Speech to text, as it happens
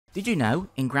Did you know,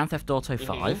 in Grand Theft Auto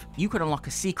 5, you can unlock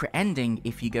a secret ending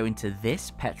if you go into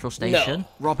this petrol station,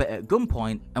 rob it at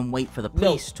gunpoint, and wait for the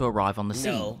police to arrive on the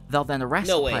scene. They'll then arrest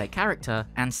the player character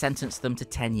and sentence them to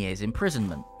 10 years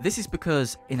imprisonment. This is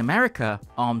because, in America,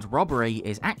 armed robbery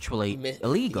is actually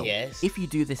illegal. If you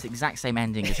do this exact same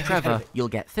ending as Trevor, you'll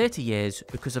get 30 years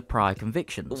because of prior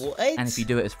convictions. And if you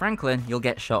do it as Franklin, you'll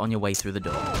get shot on your way through the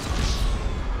door.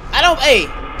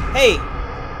 Hey,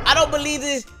 I don't believe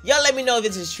this. Y'all let me know if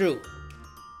this is true.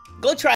 Go try